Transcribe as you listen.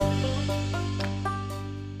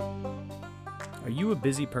Are you a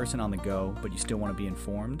busy person on the go, but you still want to be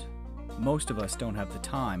informed? Most of us don't have the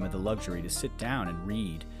time or the luxury to sit down and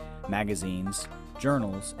read magazines,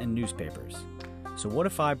 journals, and newspapers. So what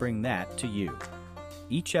if I bring that to you?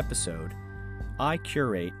 Each episode, I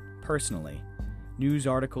curate, personally, news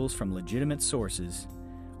articles from legitimate sources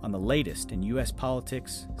on the latest in U.S.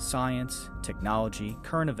 politics, science, technology,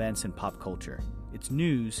 current events, and pop culture. It's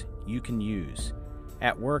news you can use.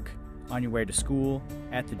 At work, on your way to school,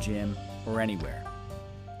 at the gym, or anywhere.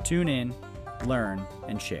 Tune in, learn,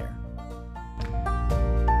 and share.